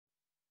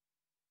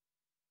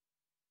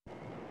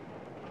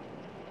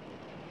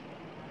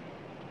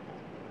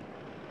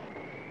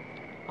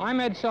I'm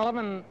Ed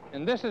Sullivan,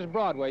 and this is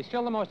Broadway,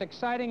 still the most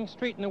exciting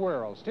street in the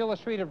world, still the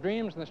street of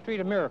dreams and the street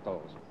of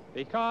miracles,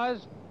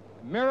 because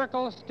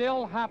miracles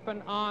still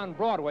happen on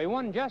Broadway.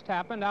 One just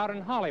happened out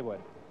in Hollywood,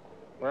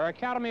 where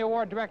Academy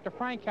Award director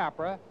Frank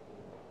Capra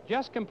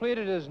just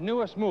completed his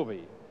newest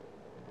movie,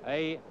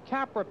 a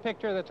Capra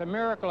picture that's a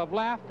miracle of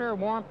laughter,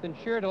 warmth, and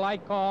sheer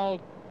delight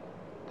called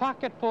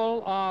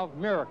Pocketful of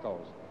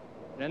Miracles.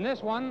 And in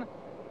this one,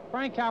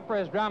 Frank Capra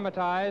has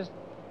dramatized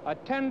a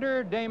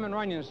tender Damon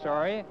Runyon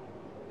story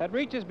that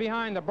reaches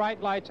behind the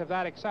bright lights of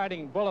that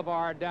exciting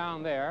boulevard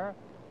down there.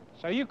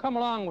 So you come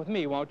along with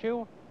me, won't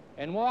you,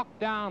 and walk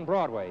down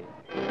Broadway.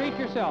 Treat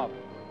yourself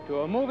to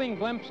a moving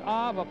glimpse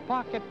of a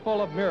pocket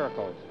full of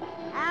miracles.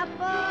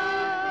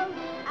 Apples,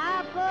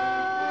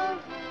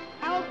 apples,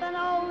 help an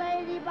old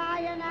lady buy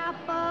an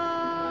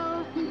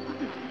apple.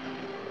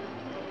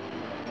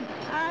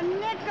 A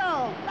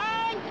nickel,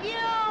 thank you,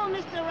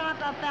 Mr.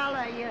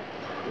 Rockefeller, you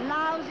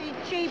lousy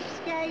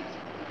cheapskate.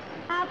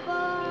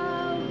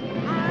 Apples,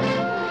 apples.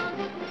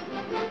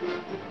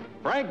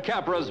 Frank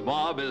Capra's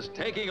mob is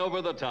taking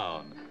over the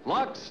town.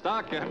 Lock,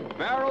 stock, and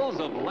barrels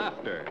of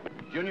laughter.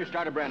 Junior,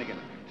 start a Brannigan.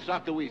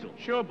 Sock the weasel.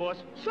 Sure, boss.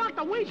 Sock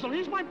the weasel.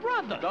 He's my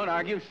brother. Don't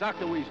argue. Sock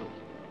the weasel.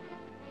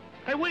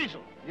 Hey,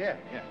 weasel. Yeah.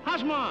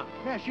 How's Mom?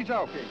 Yeah, she's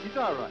okay. She's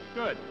all right.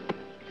 Good.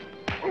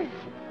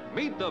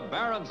 Meet the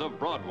barons of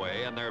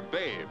Broadway and their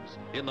babes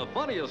in the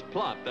funniest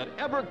plot that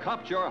ever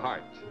cupped your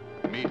heart.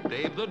 Meet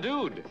Dave the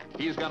Dude.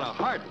 He's got a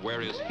heart where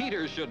his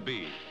heater should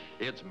be.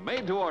 It's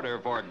made to order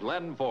for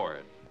Glenn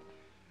Ford.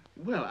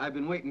 Well, I've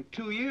been waiting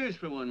 2 years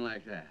for one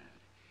like that.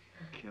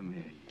 Come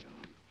here,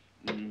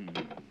 you.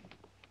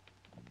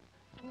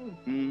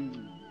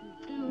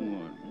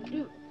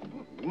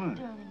 What?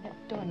 Darling,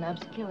 that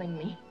doorknob's killing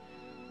me.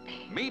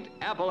 Meet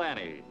Apple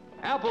Annie.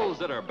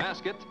 Apples in her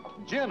basket,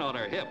 gin on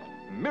her hip,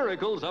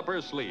 miracles up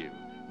her sleeve.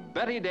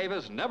 Bette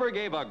Davis never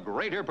gave a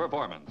greater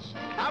performance.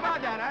 How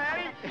about that,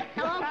 Annie?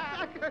 Hello,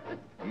 sucker.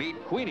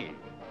 Meet Queenie,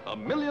 a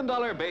 $1 million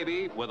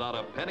baby without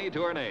a penny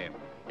to her name.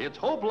 It's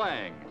Hope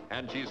Lange,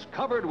 and she's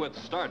covered with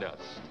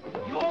stardust.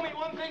 You owe me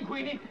one thing,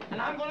 Queenie,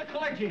 and I'm going to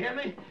collect, you hear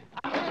me?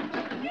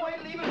 You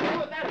ain't leaving here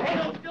with that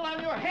halo still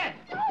on your head.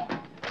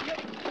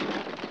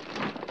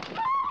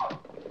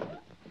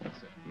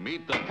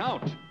 Meet the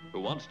Count, who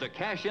wants to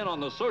cash in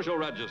on the social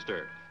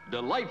register,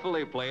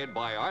 delightfully played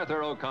by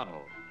Arthur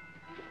O'Connell.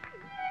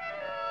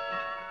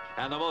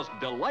 And the most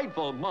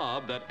delightful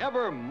mob that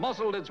ever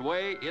muscled its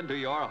way into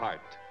your heart.